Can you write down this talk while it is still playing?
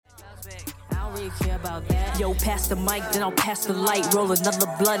don't really care about that. Yo, pass the mic, then I'll pass the light. Roll another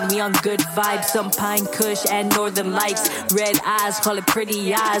blunt, we on good vibes. Some pine kush and northern lights. Red eyes, call it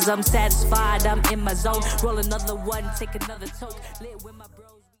pretty eyes. I'm satisfied, I'm in my zone. Roll another one, take another toke. Lit with my bros.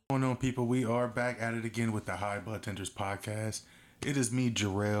 What's going on, people? We are back at it again with the High Blood Tenders podcast. It is me,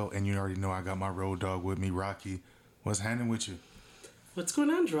 Jarrell, and you already know I got my road dog with me, Rocky. What's happening with you? What's going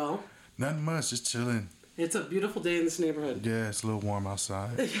on, Jarrell? Nothing much, just chilling. It's a beautiful day in this neighborhood. Yeah, it's a little warm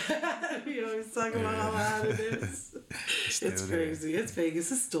outside. You always talk about how hot it is. It's crazy. It's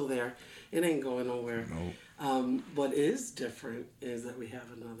Vegas. It's still there. It ain't going nowhere. Nope. What is different is that we have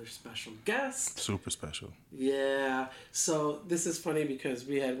another special guest. Super special. Yeah. So this is funny because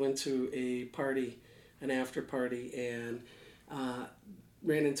we went to a party, an after party, and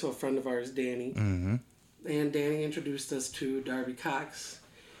ran into a friend of ours, Danny. Mm-hmm. And Danny introduced us to Darby Cox.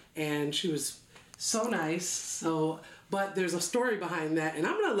 And she was so nice. But there's a story behind that. And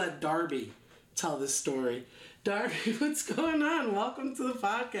I'm going to let Darby tell this story. Darby, what's going on? Welcome to the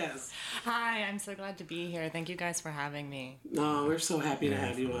podcast. Hi, I'm so glad to be here. Thank you guys for having me. No, we're so happy to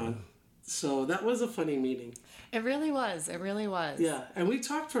have you on. So that was a funny meeting. It really was. It really was. Yeah, and we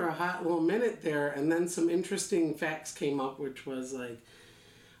talked for a hot little minute there, and then some interesting facts came up, which was like,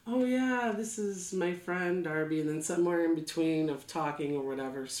 oh yeah, this is my friend Darby, and then somewhere in between of talking or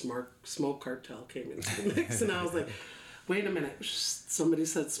whatever, Smoke Cartel came into the mix, and I was like, wait a minute, somebody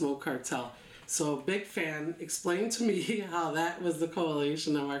said Smoke Cartel. So, big fan. Explain to me how that was the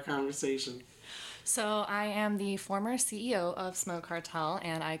correlation of our conversation. So, I am the former CEO of Smoke Cartel,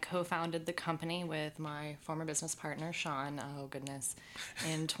 and I co-founded the company with my former business partner, Sean. Oh, goodness.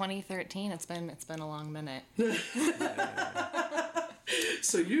 In 2013. It's been a long minute.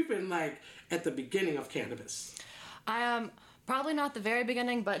 So, you've been, like, at the beginning of cannabis. I am... Probably not the very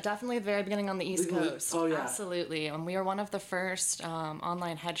beginning, but definitely the very beginning on the East Coast. Oh, yeah. Absolutely. And we were one of the first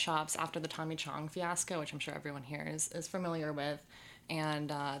online head shops after the Tommy Chong fiasco, which I'm sure everyone here is familiar with.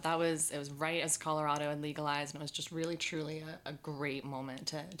 And it was right as Colorado had legalized, and it was just really, truly a great moment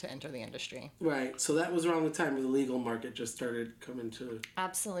to enter the industry. Right. So that was around the time where the legal market just started coming to...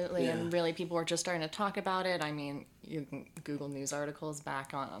 Absolutely. Yeah. And really people were just starting to talk about it. I mean, you can Google news articles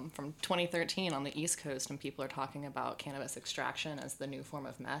back on from 2013 on the East Coast, and people are talking about cannabis extraction as the new form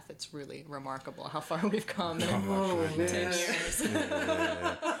of meth. It's really remarkable how far we've come in 10 years.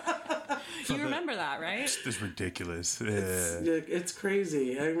 You remember that, right? It's ridiculous. It's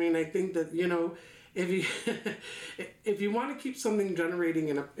crazy. I mean, I think that, if you want to keep something generating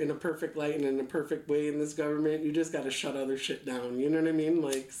in a perfect light and in a perfect way in this government, you just got to shut other shit down. You know what I mean?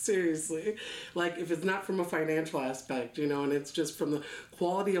 Like, seriously. Like, if it's not from a financial aspect, and it's just from the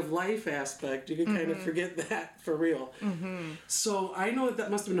quality of life aspect, you can kind of forget that for real. Mm-hmm. So I know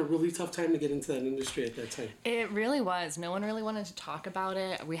that must have been a really tough time to get into that industry at that time. It really was. No one really wanted to talk about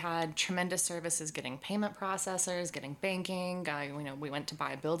it. We had tremendous services getting payment processors, getting banking. We went to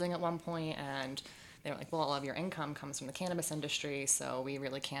buy a building at one point, and they were like, well, all of your income comes from the cannabis industry, so we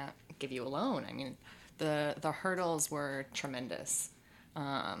really can't give you a loan. I mean, the hurdles were tremendous.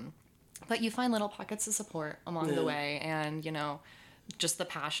 But you find little pockets of support along the way, and, just the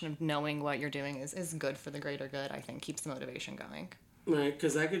passion of knowing what you're doing is good for the greater good, I think, keeps the motivation going. Right,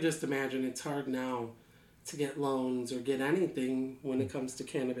 because I could just imagine it's hard now to get loans or get anything when it comes to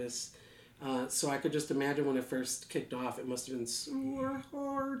cannabis. So I could just imagine when it first kicked off, it must have been super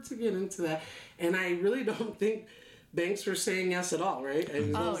hard to get into that. And I really don't think banks were saying yes at all, right?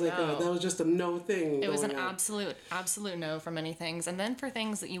 That was just a no thing. It was an absolute no for many things. And then for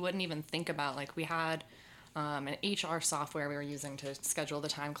things that you wouldn't even think about, like we had an HR software we were using to schedule the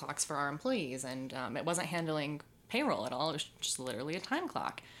time clocks for our employees. And it wasn't handling payroll at all. It was just literally a time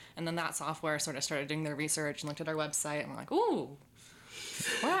clock. And then that software sort of started doing their research and looked at our website and we're like, ooh,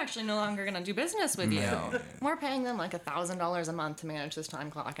 we're actually no longer going to do business with you. We're paying them like $1,000 a month to manage this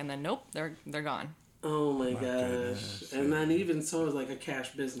time clock, and then nope, they're gone. Oh my gosh. Goodness. And then even so is like a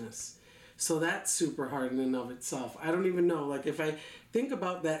cash business. So that's super hard in and of itself. I don't even know. Like if I think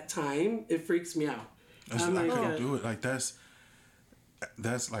about that time, it freaks me out. I couldn't do it. Like that's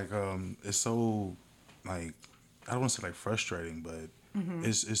like it's so like I don't want to say like frustrating, but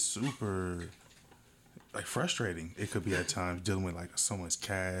it's super like frustrating. It could be at times dealing with like so much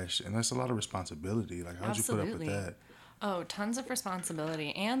cash, and that's a lot of responsibility. Like how'd you put up with that? Oh, tons of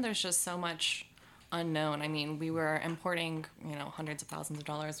responsibility, and there's just so much unknown. I mean, we were importing, hundreds of thousands of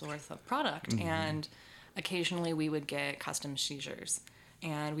dollars worth of product, and occasionally we would get customs seizures,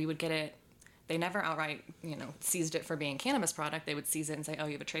 and we would get it. They never outright, seized it for being cannabis product. They would seize it and say, oh,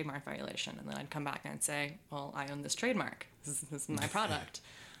 you have a trademark violation. And then I'd come back and I'd say, well, I own this trademark. This is my product.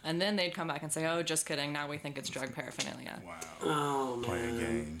 And then they'd come back and say, oh, just kidding. Now we think it's drug paraphernalia. Wow. Oh, man. Playing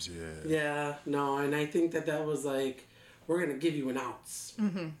games, yeah. Yeah, no, and I think that was like, we're going to give you an ounce.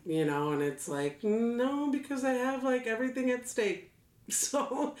 You know, and it's like, no, because I have like everything at stake.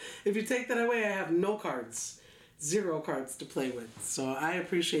 So if you take that away, I have no cards. 0 cards to play with. So I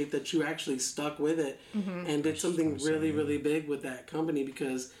appreciate that you actually stuck with it and did something really, really big with that company,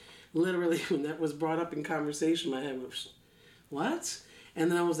 because literally when that was brought up in conversation, my head was, what? And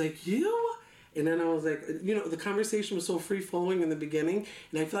then I was like, you? And then I was like, you know, the conversation was so free flowing in the beginning,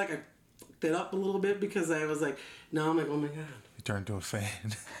 and I feel like I fucked it up a little bit because I was like, no, I'm like, oh my God. You turned to a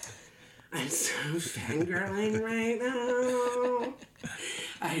fan. I'm so fangirling right now.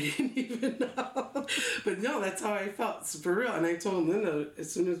 I didn't even know. But no, that's how I felt. It's for real. And I told Linda as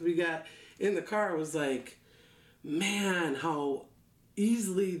soon as we got in the car, I was like, man, how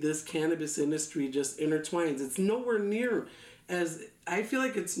easily this cannabis industry just intertwines. It's nowhere near as, I feel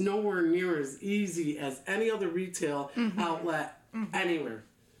like it's nowhere near as easy as any other retail outlet anywhere.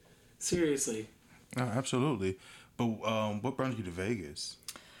 Seriously. No, absolutely. But what brought you to Vegas?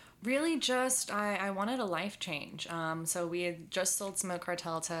 Really just, I wanted a life change. So we had just sold Smoke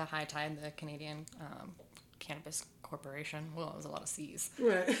Cartel to High Tide, the Canadian Cannabis Corporation. Well, it was a lot of C's.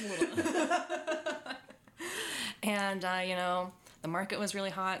 Right. And, you know, the market was really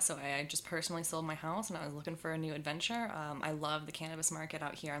hot, so I just personally sold my house and I was looking for a new adventure. I love the cannabis market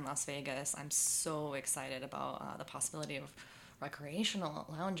out here in Las Vegas. I'm so excited about the possibility of recreational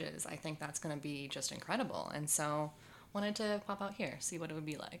lounges. I think that's going to be just incredible. And so wanted to pop out here, see what it would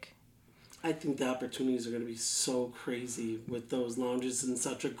be like. I think the opportunities are going to be so crazy with those lounges in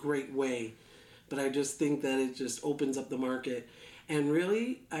such a great way. But I just think that it just opens up the market. And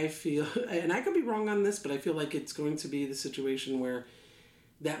really, I feel, and I could be wrong on this, but I feel like it's going to be the situation where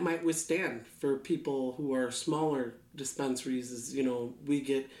that might withstand for people who are smaller dispensaries. As you know, we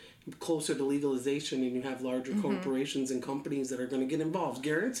get closer to legalization and you have larger corporations and companies that are going to get involved,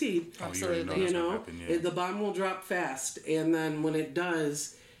 guaranteed. Absolutely. You know, the bomb will drop fast, and then when it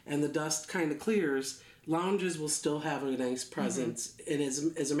does and the dust kind of clears, lounges will still have a nice presence. And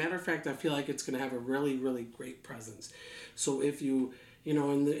as a matter of fact, I feel like it's going to have a really, really great presence. So if you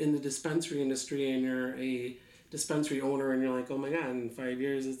know, in the dispensary industry and you're a dispensary owner and you're like, oh my God, in 5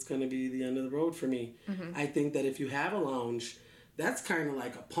 years it's going to be the end of the road for me. I think that if you have a lounge, that's kind of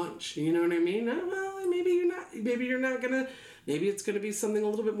like a punch. You know what I mean? Well, maybe you're not gonna. Maybe it's gonna be something a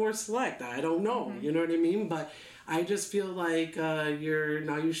little bit more select. I don't know. You know what I mean? But I just feel like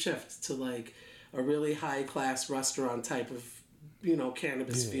you shift to like a really high class restaurant type of, you know,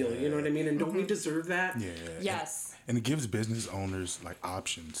 cannabis feel. You know what I mean? And don't we deserve that? Yeah. Yes. And it gives business owners like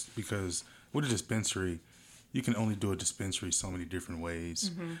options, because with a dispensary, you can only do a dispensary so many different ways.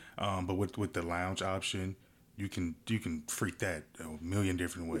 But with the lounge option, you can freak that a million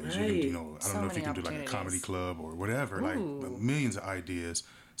different ways. Right. You can, I don't know if you can do like a comedy club or whatever, like millions of ideas.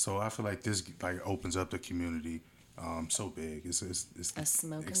 So I feel like this like opens up the community so big. It's A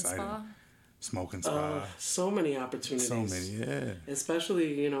smoke exciting. and spa. Smoke and spa. So many opportunities. So many, yeah.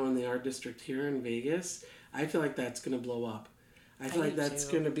 Especially, you know, in the art district here in Vegas, I feel like that's going to blow up. I feel like that's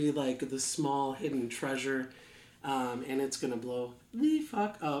going to be like the small hidden treasure, and it's going to blow the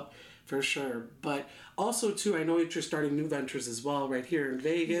fuck up for sure. But also, too, I know that you're starting new ventures as well right here in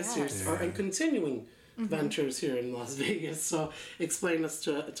Vegas, and continuing ventures here in Las Vegas. So explain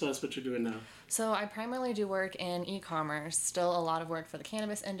to us what you're doing now. So I primarily do work in e-commerce, still a lot of work for the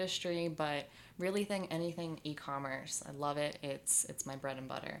cannabis industry, but really anything e-commerce. I love it. It's my bread and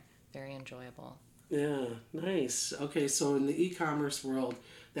butter. Very enjoyable. Yeah, nice. Okay, so in the e-commerce world,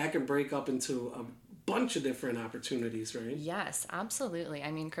 that can break up into a bunch of different opportunities, right? Yes, absolutely. I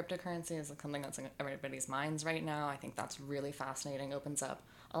mean, cryptocurrency is something that's in everybody's minds right now. I think that's really fascinating. Opens up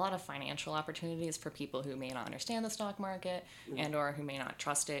a lot of financial opportunities for people who may not understand the stock market and or who may not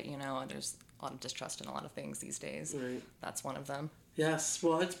trust it. You know, there's a lot of distrust in a lot of things these days. Right. That's one of them. Yes,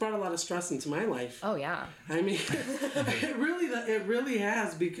 well, it's brought a lot of stress into my life. Oh, yeah. I mean, it really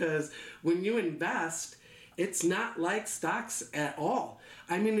has, because when you invest, it's not like stocks at all.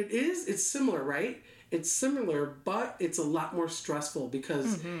 I mean, it's similar, right? It's similar, but it's a lot more stressful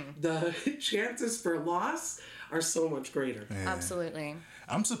because the chances for loss are so much greater. Yeah. Absolutely.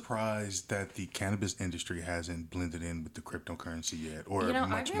 I'm surprised that the cannabis industry hasn't blended in with the cryptocurrency yet, or You know,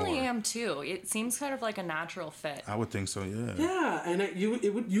 much I really more. am too. It seems kind of like a natural fit. I would think so, yeah. Yeah, and you would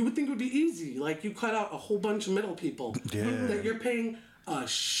think it would be easy. Like, you cut out a whole bunch of middle people that you're paying a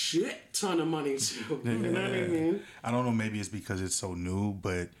shit ton of money to. You know what I mean? I don't know, maybe it's because it's so new,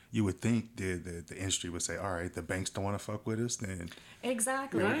 but you would think the industry would say, all right, the banks don't want to fuck with us, then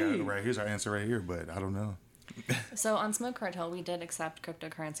Exactly. Right. right here's our answer right here, but I don't know. So on Smoke Cartel, we did accept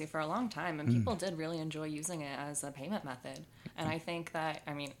cryptocurrency for a long time, and people did really enjoy using it as a payment method. And I think that,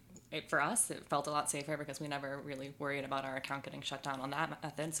 I mean, for us, it felt a lot safer because we never really worried about our account getting shut down on that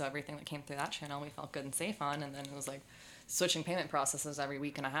method. So everything that came through that channel, we felt good and safe on. And then it was like switching payment processes every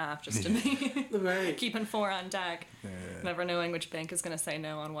week and a half just to be Right. keeping 4 on deck, Yeah. never knowing which bank is going to say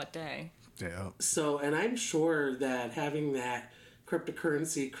no on what day. Yeah. So, and I'm sure that having that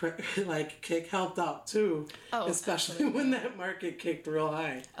cryptocurrency like kick helped out too, Oh, especially when that market kicked real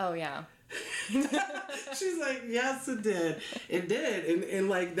high. Oh, yeah. She's like, yes, it did. It did. And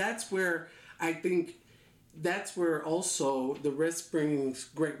like, that's where I think that's where also the risk brings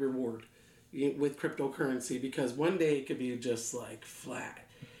great reward with cryptocurrency, because one day it could be just like flat.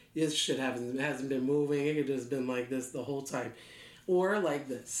 This shit hasn't been moving. It could just been like this the whole time. Or like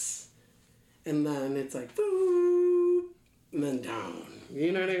this. And then it's like, boop, and then down.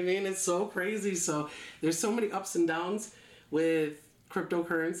 You know what I mean? It's so crazy. So there's so many ups and downs with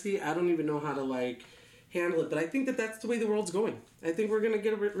cryptocurrency. I don't even know how to like handle it, but I think that that's the way the world's going. I think we're gonna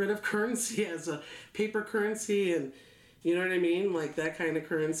get rid of currency as a paper currency, and you know what I mean, like that kind of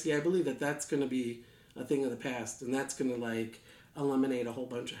currency. I believe that that's gonna be a thing of the past, and that's gonna like eliminate a whole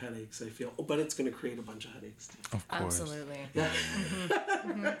bunch of headaches. I feel, but it's gonna create a bunch of headaches too. Of course. Absolutely.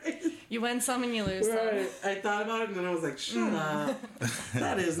 You win some and you lose some. Right. I thought about it, and then I was like, shut up.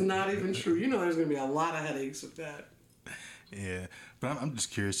 That is not even true. You know, there's gonna be a lot of headaches with that. Yeah, but I'm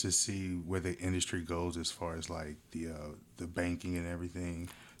just curious to see where the industry goes as far as like the banking and everything.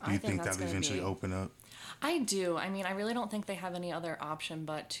 Do I you think think that's that'll gonna eventually be- open up? I do. I mean, I really don't think they have any other option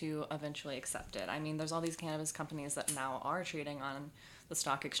but to eventually accept it. I mean, there's all these cannabis companies that now are trading on the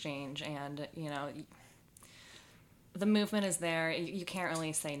stock exchange, and, you know, the movement is there. You can't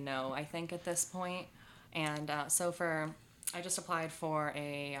really say no, I think, at this point. And so I just applied for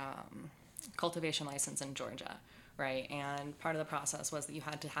a cultivation license in Georgia, right? And part of the process was that you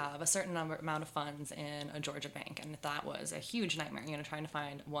had to have a certain amount of funds in a Georgia bank, and that was a huge nightmare, you know, trying to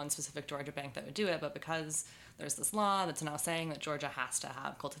find one specific Georgia bank that would do it. But because there's this law that's now saying that Georgia has to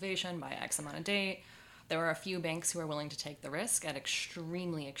have cultivation by X amount of date, there were a few banks who are willing to take the risk at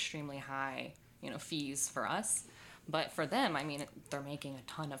extremely, extremely high, you know, fees for us. But for them, I mean, they're making a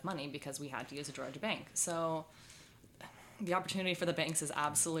ton of money because we had to use a Georgia bank. So the opportunity for the banks is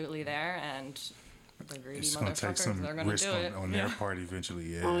absolutely there, and the greedy It's going to take motherfuckers, some they're going to risk do it. on their part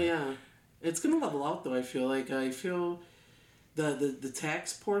eventually. Yeah. Oh yeah, it's gonna level out though. I feel the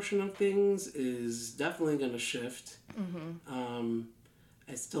tax portion of things is definitely gonna shift.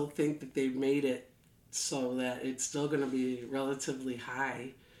 I still think that they made it so that it's still gonna be relatively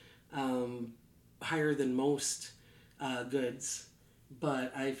high, higher than most goods,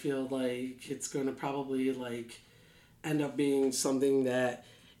 but I feel like it's gonna probably like end up being something that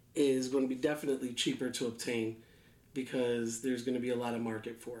is going to be definitely cheaper to obtain, because there's going to be a lot of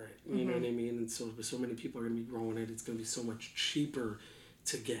market for it. You know what I mean? And so many people are going to be growing it. It's going to be so much cheaper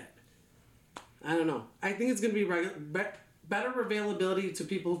to get. I don't know. I think it's going to be better availability to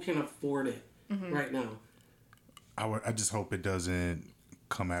people who can afford it right now. I just hope it doesn't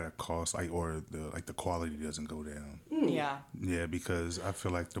come at a cost, like, or the quality doesn't go down. Yeah. Yeah, because I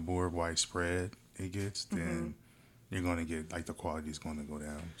feel like the more widespread it gets, then you're going to get, like, the quality is going to go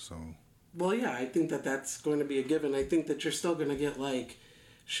down. So, Well, yeah, I think that that's going to be a given. I think that you're still going to get, like,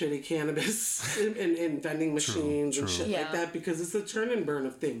 shitty cannabis and vending machines and shit Yeah. like that, because it's a turn and burn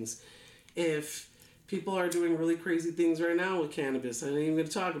of things. If people are doing really crazy things right now with cannabis, I ain't even going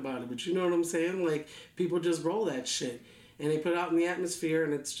to talk about it, but you know what I'm saying? Like, people just roll that shit, and they put it out in the atmosphere,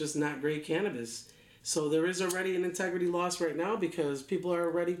 and it's just not great cannabis. So there is already an integrity loss right now, because people are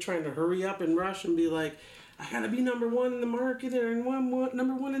already trying to hurry up and rush and be like, I gotta be number one in the market or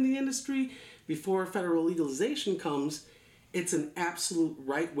number one in the industry before federal legalization comes. It's an absolute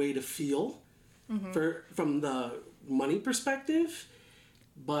right way to feel from the money perspective,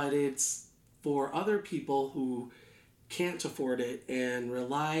 but it's for other people who can't afford it and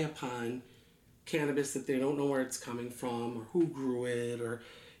rely upon cannabis that they don't know where it's coming from or who grew it, or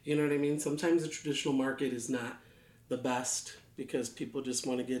you know what I mean? Sometimes the traditional market is not the best because people just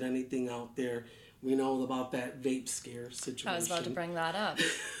want to get anything out there. We know about that vape scare situation. I was about to bring that up.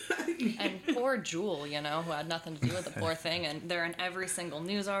 And poor Jewel, you know, who had nothing to do with the poor thing, and they're in every single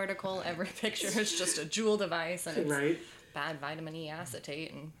news article. Every picture is just a Jewel device, and it's Right? bad vitamin E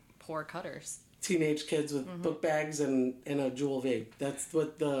acetate and poor cutters. Teenage kids with book bags and a Jewel vape. That's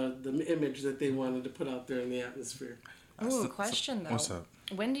what the image that they wanted to put out there in the atmosphere. Ooh, question though. what's up?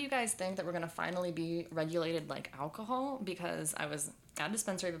 When do you guys think that we're going to finally be regulated like alcohol? Because I was at a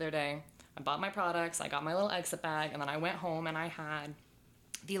dispensary the other day. I bought my products, I got my little exit bag, and then I went home and I had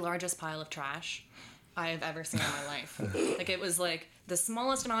the largest pile of trash I've ever seen in my life. Like, it was like the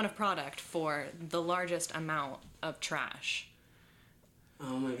smallest amount of product for the largest amount of trash.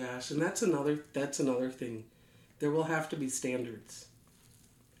 Oh my gosh, and that's another thing. There will have to be standards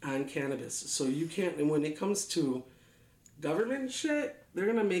on cannabis. So you can't, and when it comes to government shit, they're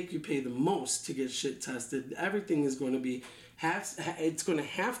gonna make you pay the most to get shit tested. Everything is going to be it's going to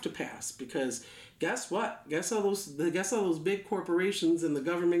have to pass, because guess what? Guess how those big corporations and the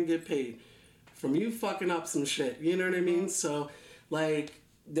government get paid from you fucking up some shit. You know what I mean? So like,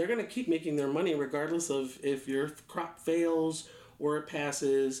 they're gonna keep making their money regardless of if your crop fails or it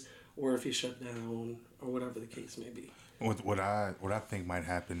passes or if you shut down or whatever the case may be. What I think might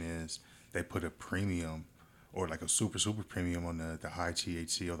happen is they put a premium or like a super premium on the high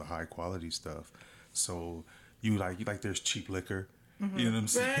THC or the high quality stuff. So you like there's cheap liquor, you know what I'm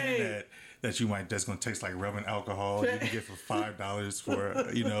saying, Right. that's gonna taste like rubbing alcohol. You can get for $5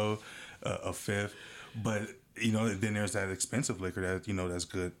 for a fifth, but then there's that expensive liquor that that's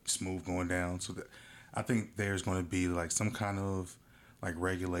good, smooth going down. So I think there's going to be like some kind of like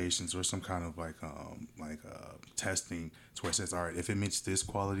regulations or some kind of like testing to where it says, all right, if it meets this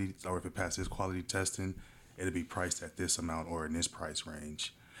quality or if it passes this quality testing, it'll be priced at this amount or in this price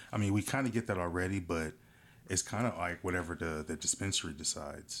range. I mean, we kind of get that already, but it's kind of like whatever the dispensary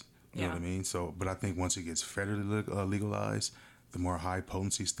decides. You know what I mean? So, but I think once it gets federally legalized, the more high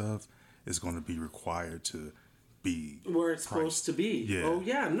potency stuff is going to be required to be Where it's priced. supposed to be. Yeah. Oh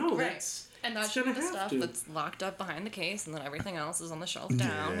yeah, no, Right. And that's gonna the have stuff to. that's locked up behind the case, and then everything else is on the shelf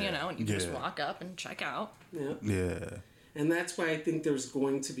down, and you can just walk up and check out. Yeah. Yeah. And that's why I think there's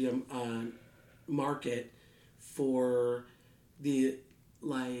going to be a market for the,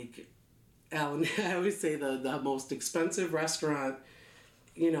 like, Alan, I always say the most expensive restaurant,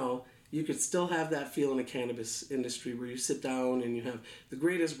 you could still have that feel in the cannabis industry where you sit down and you have the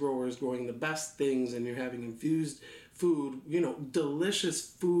greatest growers growing the best things and you're having infused food, delicious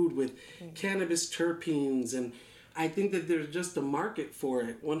food with cannabis terpenes. And I think that there's just a market for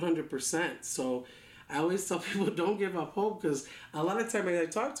it, 100%. So I always tell people, don't give up hope, because a lot of time I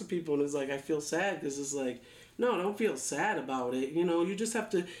talk to people and it's like, I feel sad, because it's like, no, don't feel sad about it. You just have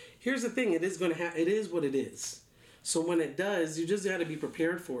to, here's the thing, it is what it is. So when it does, you just got to be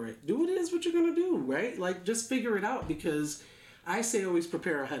prepared for it. Do what it is what you're going to do, right? Like, just figure it out, because I say always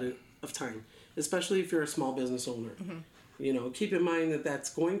prepare ahead of time, especially if you're a small business owner. Mm-hmm. Keep in mind that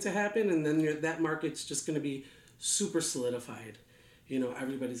that's going to happen, and then that market's just going to be super solidified.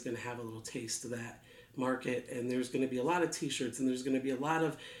 Everybody's going to have a little taste of that market, and there's going to be a lot of t-shirts, and there's going to be a lot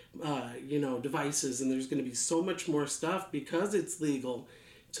of, devices, and there's going to be so much more stuff because it's legal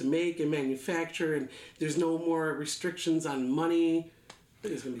to make and manufacture, and there's no more restrictions on money. I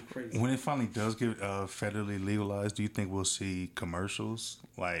think it's gonna be crazy. When it finally does get federally legalized, do you think we'll see commercials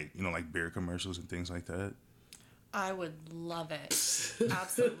like beer commercials and things like that? I would love it.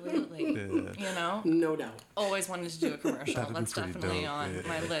 Absolutely. Yeah. No doubt. Always wanted to do a commercial. That'd be That's pretty definitely dope, on yeah.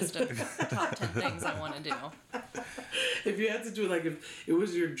 my list of top 10 things I want to do. If you had to do if it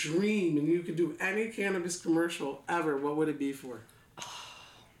was your dream and you could do any cannabis commercial ever, what would it be for?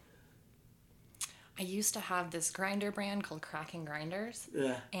 I used to have this grinder brand called Cracking Grinders.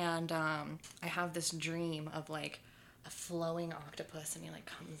 Yeah. And I have this dream of like a flowing octopus, and he like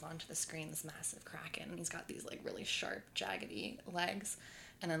comes onto the screen, this massive kraken, and he's got these like really sharp, jaggedy legs,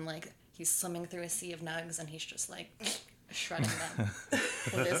 and then like he's swimming through a sea of nugs, and he's just like shredding them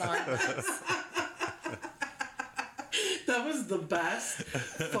with his arms. That was the best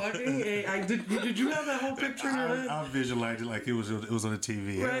fucking. Did you have that whole picture in your head? I visualized it like it was on the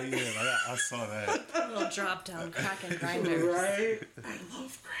TV. Right. Hell yeah, like I saw that. Little drop down Kraken Grinders. Right. I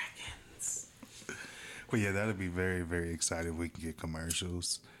love Krakens. But yeah, that'd be very, very exciting if we can get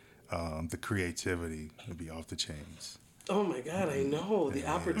commercials. The creativity would be off the chains. Oh my God, I know the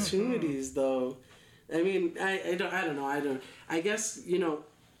opportunities though. I mean, I don't know. I guess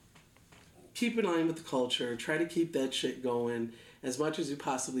keep in line with the culture. Try to keep that shit going as much as you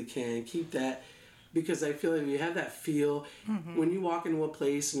possibly can. Keep that, because I feel like you have that feel when you walk into a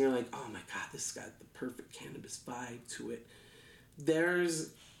place and you're like, oh my God, this has got the perfect cannabis vibe to it.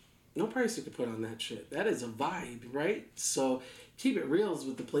 There's no price you could put on that shit. That is a vibe, right? So keep it reals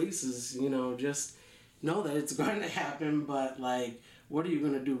with the places. Just know that it's going to happen, but like, what are you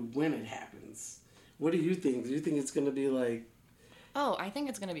going to do when it happens? What do you think? Do you think it's going to be like? Oh, I think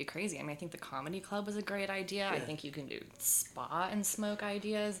it's going to be crazy. I mean, I think the comedy club was a great idea. Yeah. I think you can do spa and smoke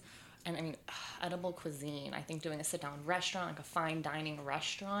ideas. And I mean, edible cuisine. I think doing a sit-down restaurant, like a fine dining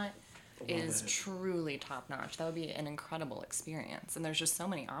restaurant, is truly top-notch. That would be an incredible experience. And there's just so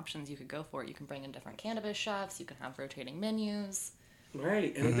many options you could go for. You can bring in different cannabis chefs. You can have rotating menus.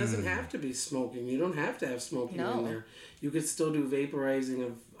 Right, and it doesn't have to be smoking. You don't have to have smoking No. in there. You could still do vaporizing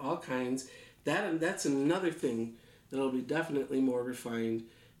of all kinds. That's another thing that'll be definitely more refined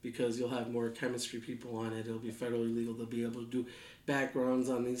because you'll have more chemistry people on it. It'll be federally legal. They'll be able to do backgrounds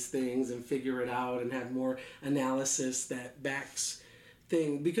on these things and figure it out and have more analysis that backs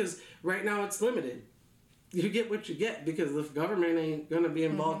thing. Because right now it's limited. You get what you get because the government ain't going to be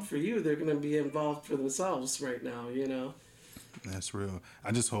involved for you. They're going to be involved for themselves right now, you know. That's real.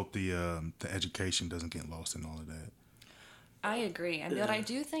 I just hope the education doesn't get lost in all of that. I agree. But I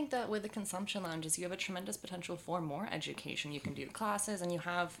do think that with the consumption lounges, you have a tremendous potential for more education. You can do classes and you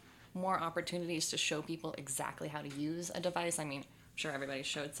have more opportunities to show people exactly how to use a device. I mean, I'm sure everybody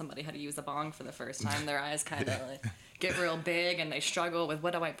showed somebody how to use a bong for the first time. Their eyes kind of like get real big and they struggle with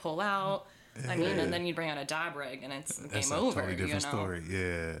what do I pull out? I mean, and then you bring out a dab rig and it's That's game a over. totally different you know? story.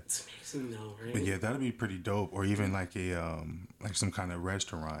 Yeah. It's amazing though, right? But yeah, that'd be pretty dope. Or even like like some kind of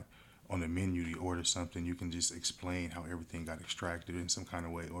restaurant. On the menu, you order something, you can just explain how everything got extracted in some kind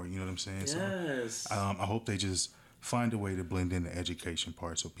of way, or you know what I'm saying? Yes. So, I hope they just find a way to blend in the education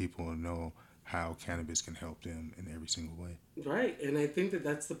part so people will know how cannabis can help them in every single way. Right, and I think that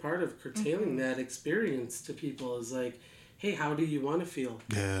that's the part of curtailing that experience to people is like, hey, how do you want to feel?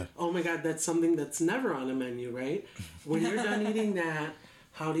 Yeah. Oh my God, that's something that's never on a menu, right? When you're done eating that,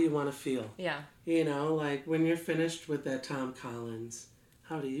 how do you want to feel? Yeah. You know, like when you're finished with that Tom Collins,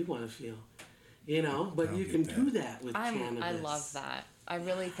 how do you want to feel? You know, but you can do that with cannabis. I love that. I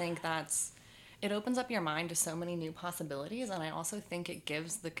really think it opens up your mind to so many new possibilities, and I also think it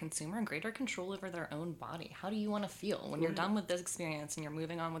gives the consumer greater control over their own body. How do you want to feel when you're done with this experience and you're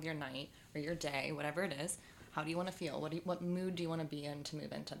moving on with your night or your day, whatever it is? How do you want to feel? What mood do you want to be in to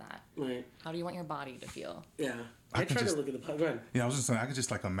move into that? Right. How do you want your body to feel? Yeah. I try to look at the... Go ahead. Yeah, I was just saying, I could just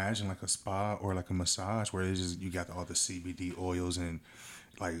like imagine like a spa or like a massage where it's just, you got all the CBD oils and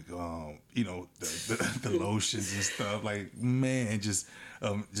like you know the lotions and stuff. Like, man, just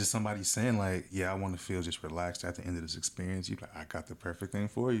somebody saying like, yeah, I want to feel just relaxed at the end of this experience. You like, I got the perfect thing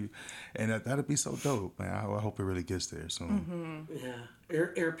for you, and that'd be so dope, man. I hope it really gets there soon. Yeah,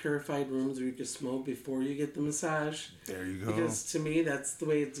 air purified rooms where you can smoke before you get the massage. There you go. Because to me, that's the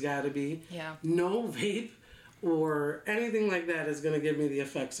way it's got to be. Yeah. No vape or anything like that is going to give me the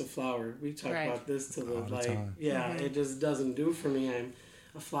effects of flower. We talk Right. about this to All the like, time. yeah, it just doesn't do for me. I'm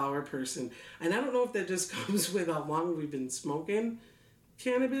a flower person, and I don't know if that just comes with how long we've been smoking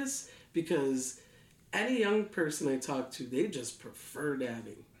cannabis. Because any young person I talk to, they just prefer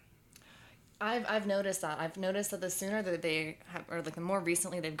dabbing. I've noticed that. I've noticed that the sooner that they have, or like the more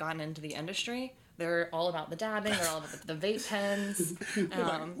recently they've gotten into the industry, they're all about the dabbing. They're all about the vape pens.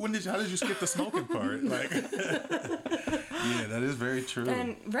 Like, how did you skip the smoking part? Like, yeah, that is very true.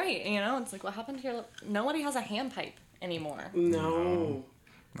 And right, you know, it's like what happened here? Nobody has a hand pipe anymore. No.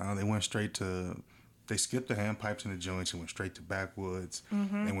 No, they went straight to. They skipped the hand pipes and the joints and went straight to backwoods.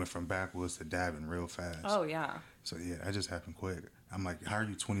 And went from backwoods to dabbing real fast. Oh yeah. So yeah, that just happened quick. I'm like, how are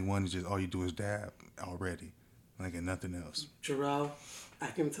you 21 and just all you do is dab already? Like, and nothing else. Jarrell, I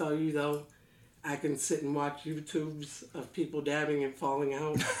can tell you though, I can sit and watch YouTubes of people dabbing and falling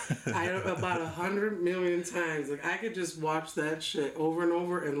out. About 100 million times. Like, I could just watch that shit over and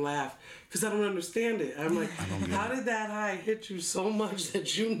over and laugh because I don't understand it. I'm like, how did that high hit you so much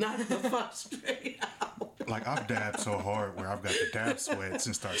that you knocked the fuck straight out? Like, I've dabbed so hard where I've got the dab sweats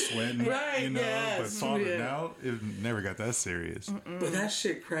and start sweating, Right, you know, yes, but falling yeah. out, it never got that serious. But that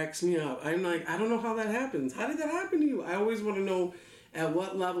shit cracks me up. I'm like, I don't know how that happens. How did that happen to you? I always want to know at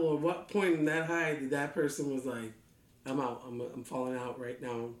what level or what point in that high did that person was like, I'm out. I'm falling out right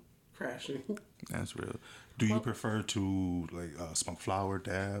now, crashing. That's real. Do you prefer to like smoke flower,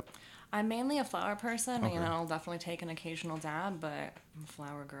 dab? I'm mainly a flower person. Okay. You know, I'll definitely take an occasional dab, but I'm a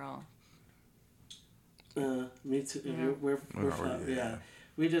flower girl. Me too. We're Oh, yeah. yeah.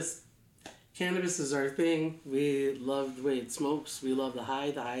 We just cannabis is our thing. We love the way it smokes. We love the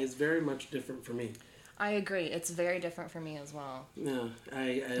high. The high is very much different for me. I agree. It's very different for me as well. Yeah, I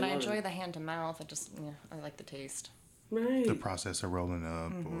And I love enjoy it. the hand to mouth. I like the taste. Right. The process of rolling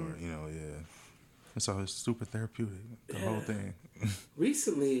up, or you know, yeah. So it's super therapeutic. The whole thing.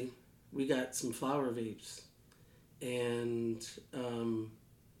 Recently, we got some flower vapes, and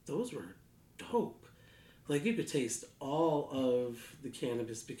those were dope. Like, you could taste all of the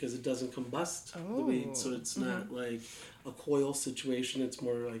cannabis because it doesn't combust the weed, so it's not like a coil situation. It's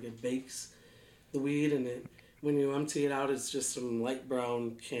more like it bakes the weed, and when you empty it out, it's just some light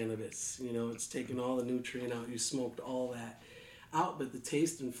brown cannabis. You know, it's taking all the nutrient out. You smoked all that out, but the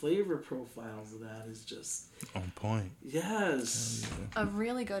taste and flavor profiles of that is just On point. yes, A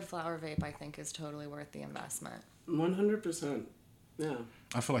really good flower vape, I think, is totally worth the investment. 100%. Yeah.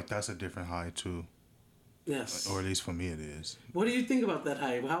 I feel like that's a different high too, Yes. or at least for me it is. What do you think about that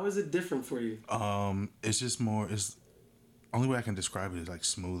high? How is it different for you? It's just more. It's only way I can describe it is like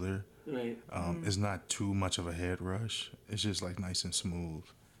smoother. Right. It's not too much of a head rush. It's just like nice and smooth,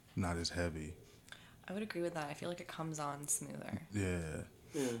 not as heavy. I would agree with that. I feel like it comes on smoother. Yeah.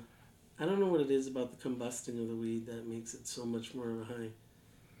 Yeah. I don't know what it is about the combusting of the weed that makes it so much more of a high.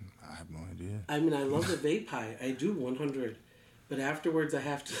 I have no idea. I mean, I love the vape high. I do 100. But afterwards, I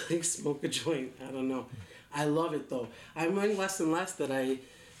have to like smoke a joint. I don't know. I love it though. I'm learning less and less that I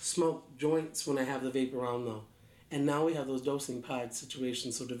smoke joints when I have the vape around though. And now we have those dosing pod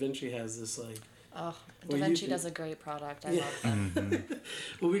situations. So Da Vinci has this like. Oh, Where Da you Vinci can- does a great product. I Yeah. love them.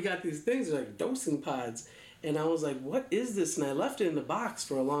 Well, we got these things like dosing pods, and I was like, "What is this?" And I left it in the box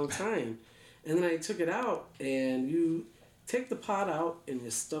for a long time, and then I took it out, and you take the pod out and you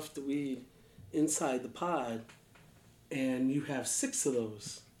stuff the weed inside the pod, and you have 6 of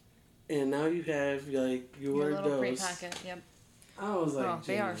those, and now you have like your Your little dose. pre-packet. Yep. I was like, Oh,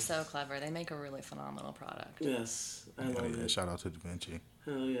 they are "Genius." so clever. They make a really phenomenal product. Yes, I Hell love yeah! it. Shout out to Da Vinci.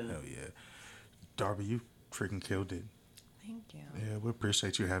 Hell yeah. Hell yeah. Darby, you freaking killed it. Thank you. Yeah, we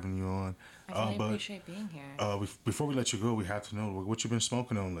appreciate you having you on. I really but appreciate being here. before we let you go, we have to know what you've been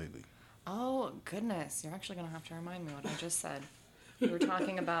smoking on lately. Oh, goodness. You're actually going to have to remind me what I just said. We were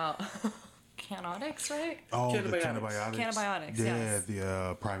talking about canotics, right? Oh, the Cannabiotics. cannabiotics. Cannabiotics, Yeah, yes.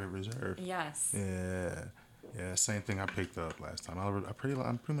 the private reserve. Yes. Yeah, same thing I picked up last time. I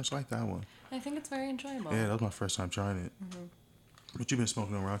pretty much like that one. I think it's very enjoyable. Yeah, that was my first time trying it. What you been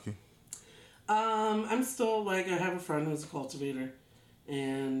smoking on, Rocky? I'm still like I have a friend who's a cultivator,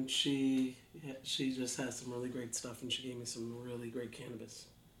 and she just has some really great stuff, and she gave me some really great cannabis.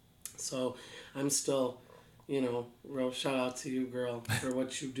 So I'm still, real shout out to you, girl, for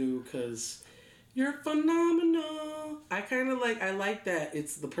what you do, because you're phenomenal. I like that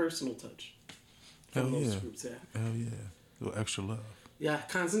it's the personal touch Hell from those yeah. groups. Yeah. Hell yeah, a little extra love. Yeah.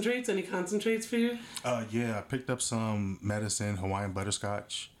 Concentrates. Any concentrates for you? Yeah, I picked up some medicine, Hawaiian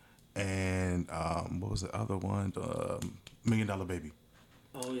butterscotch, and what was the other one? $1 Million Baby.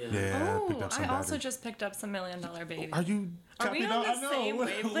 Oh yeah. Yeah, I Oh, picked up some I also battery. just picked up some $1 Million Baby. Are you? Are we copied on out? the I know. same What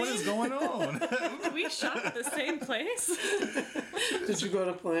is wavelength? going on? Do we shop at the same place? Did you go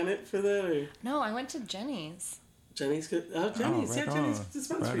to Planet for that or? No, I went to Jenny's. Jenny's good. Oh, Jenny's. right Yeah, Jenny's on.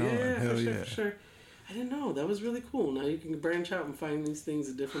 dispensary. Right on. Yeah, Hell for sure, yeah. for sure. I didn't know. That was really cool. Now you can branch out and find these things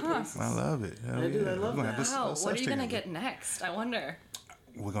at different places. I love it. Hell I do. yeah. I love We're gonna that. have to Wow, what are search you going to together. get next? I wonder.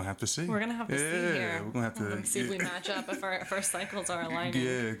 We're gonna have to see. We're going to have to see here. We're gonna have to See if we match up, if our cycles are aligning.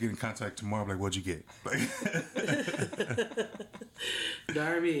 Yeah, get in contact tomorrow. Like, what'd you get?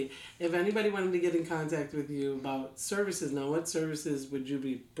 Darby, if anybody wanted to get in contact with you about services, now what services would you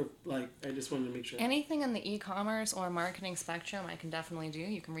be like? I just wanted to make sure. Anything in the e-commerce or marketing spectrum, I can definitely do.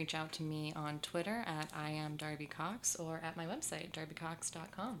 You can reach out to me on Twitter at I am Darby Cox or at my website,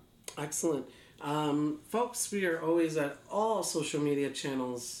 darbycox.com. Excellent. Folks, we are always at all social media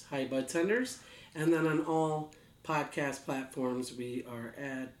channels, Hi Bud Tenders, and then on all podcast platforms, we are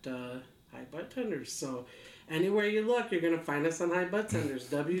at Hi Bud Tenders. So anywhere you look, you're going to find us on Hi Bud Tenders,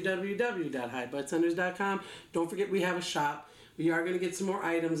 www.hibudtenders.com. Don't forget we have a shop. We are going to get some more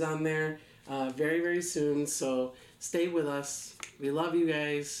items on there very, very soon, so stay with us. We love you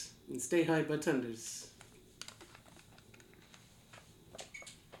guys, and stay Hi Bud Tenders.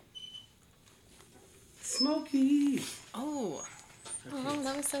 Smokey! Oh,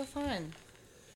 that was so fun.